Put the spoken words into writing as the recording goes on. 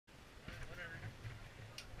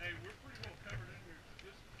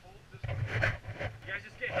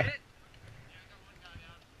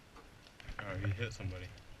hit somebody.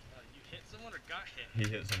 You hit someone or got hit? He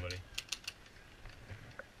hit somebody.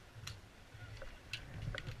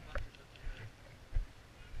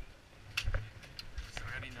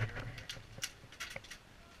 Sorry, I didn't know you were over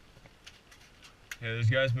here. Yeah, there's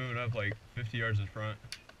guys moving up like 50 yards in front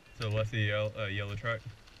to the left of the yellow truck.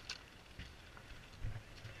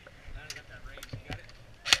 Now I got that range. You got it?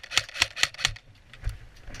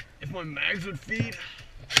 If my mags would feed.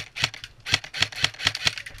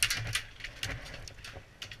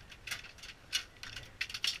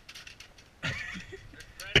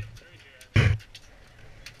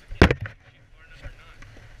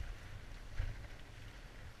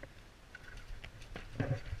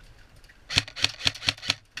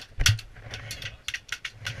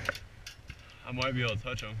 I might be able to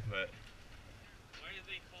touch them, but Why are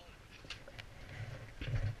they falling?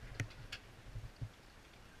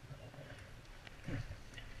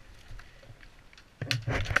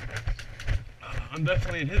 I'm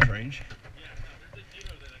definitely in his range. Yeah, no, there's a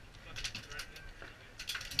Gino that I can fucking threaten.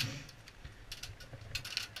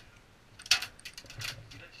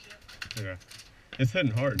 See that shit? Yeah. It's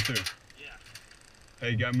hitting hard too. Yeah.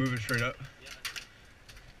 Hey, you gotta move it straight up. Yeah.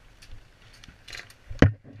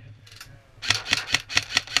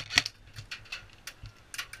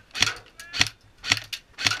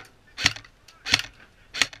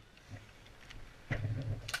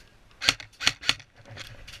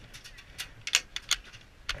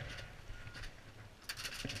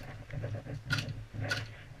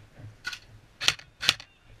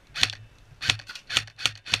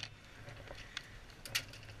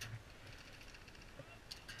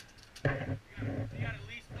 You got at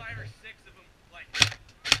least 5 or 6 of them, like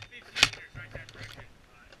 50 meters right that direction.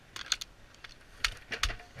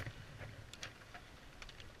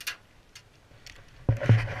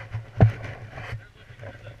 They're looking,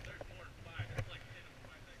 there's more than 5. There's like 10 of them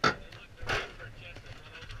right there. They're waiting for a chest to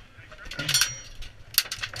run over them.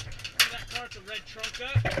 See that car with the red trunk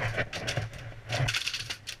up?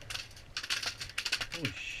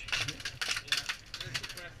 Holy shit. Yeah, they're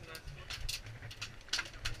suppressing us.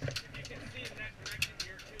 If you can see in that direction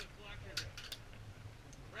here, 2 o'clock, there's a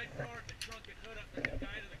red car with the trunk and hood up. There's a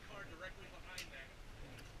guy to the car directly behind that.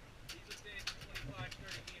 He's within 25,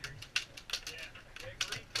 30 meters. Yeah. Big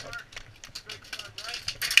green car. Big car, right?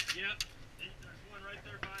 Yep. There's one right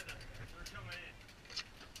there by them. They're coming in.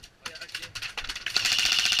 Oh, yeah, I see him.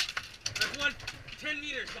 There's one 10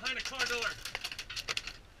 meters behind a car door.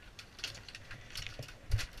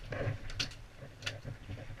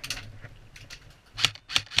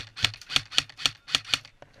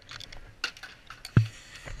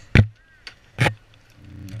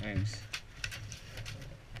 Nice.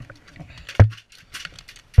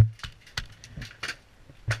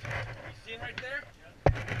 You see him right there?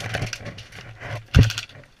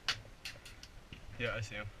 Yeah, I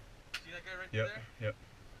see him. See that guy right Yep. there? Yep.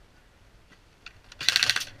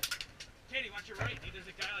 Katie, watch your right, dude. There's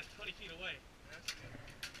a guy like 20 feet away.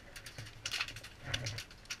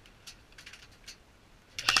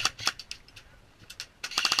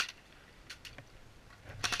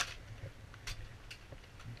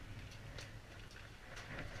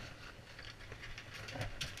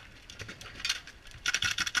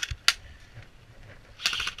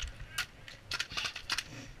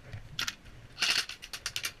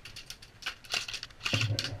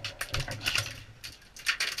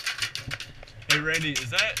 Hey Randy, is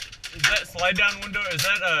that slide down window? Is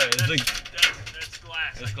that That's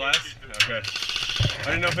glass. It's glass? Okay. I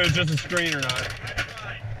didn't know if it was just a screen or not. I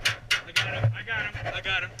got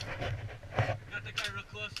him. Got the guy real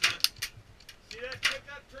close to us. See that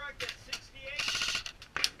pickup truck, that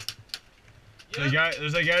 68?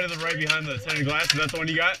 There's a guy to the right behind the tinted glass. Is that the one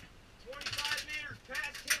you got? 25 meters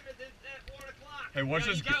past him at 1 o'clock. Hey, watch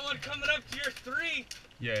this. You got one coming up to your 3.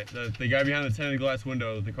 Yeah, the guy behind the tinted glass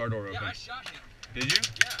window with the car door open. Yeah, I shot him. Did you?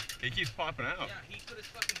 Yeah. He keeps popping out. Yeah, he put his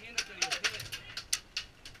fucking hand up and he was hit.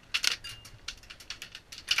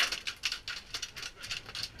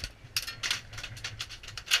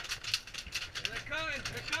 They're coming.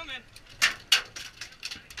 They're coming.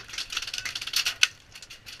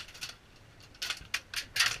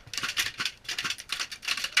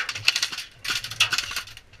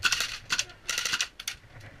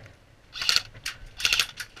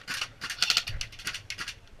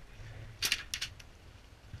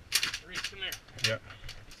 Come here. Yeah. You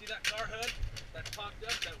see that car hood that popped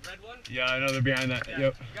up, that red one? Yeah, I know they're behind that. Yeah,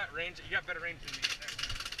 Yep. You got range. You got better range than me.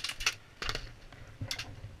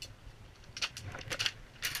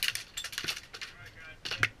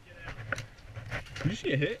 Did you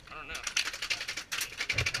see a hit? I don't know.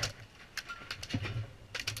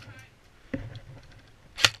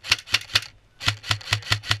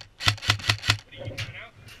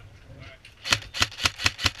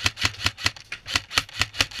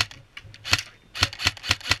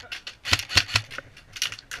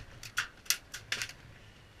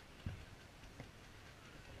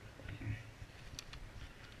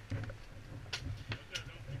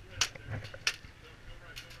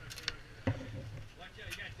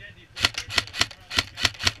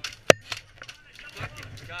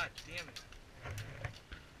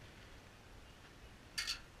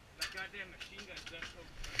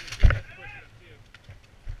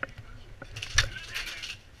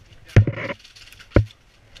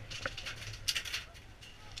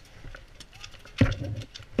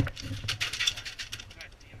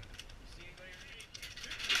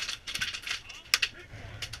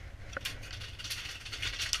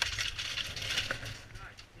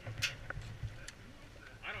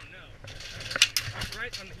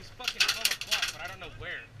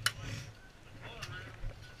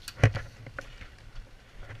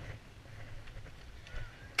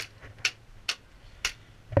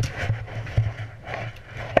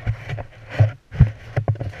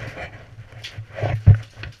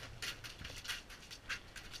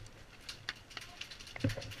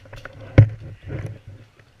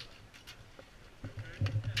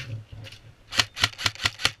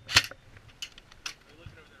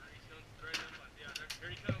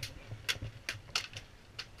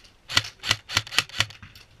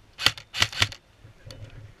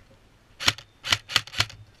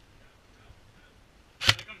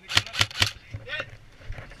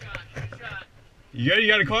 You good? You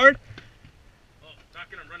got a card? Oh,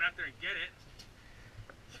 not gonna run out there and get it.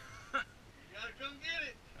 You gotta come get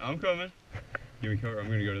it. I'm coming. Give me cover. I'm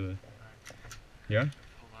gonna go to the. Yeah? Hold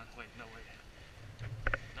on, wait, no, wait.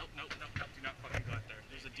 Nope, do not fucking go out there.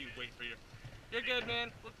 There's a dude waiting for you. You're good,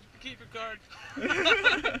 man. We'll keep your card.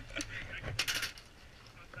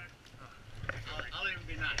 I'll even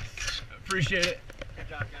be nice. Appreciate it. Good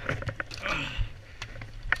job, guys.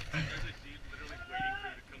 There's a dude literally waiting for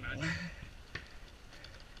you to come out.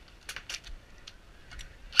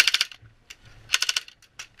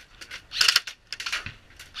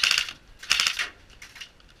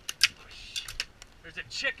 There's a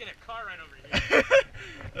chick in a car right over here.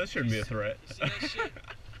 That shouldn't be a threat. You see that shit?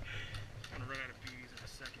 I'm gonna run out of BBs in a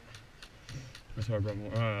second. That's why I brought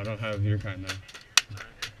more. Oh, I don't have your kind though.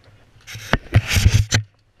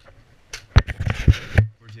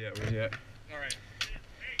 Where's he at? Where's he at? Alright.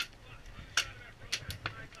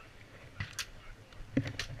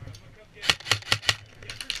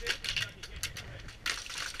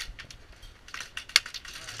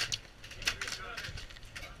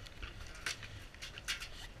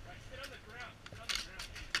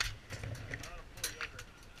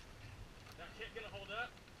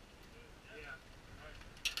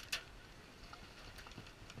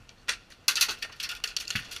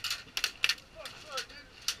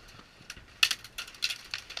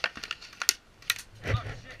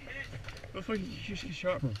 What the fuck did you just get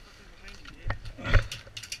shot from?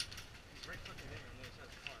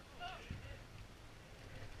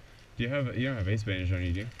 Do you have? You don't have ace bandage on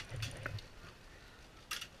you, do you?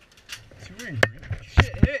 Is he wearing green?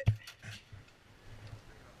 Shit, hit!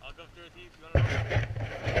 I'll go through with you if you want to know.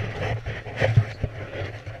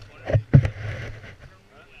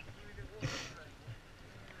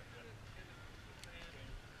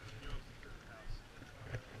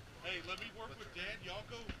 Hey, let me work with Dan. Y'all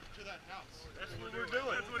go to that house. That's what we're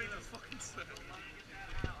doing. That's what he just fucking said.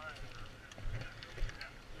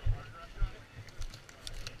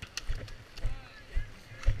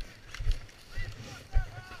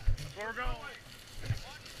 Where we're going.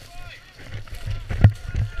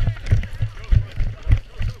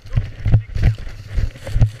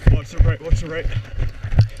 Watch the right, watch the right.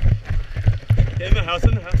 In the house,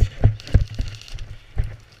 in the house.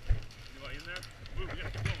 Anybody in there? Move, we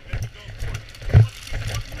gotta keep going,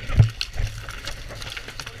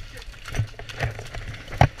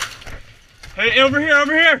 Hey, over here,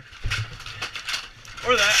 over here!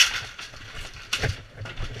 Or that.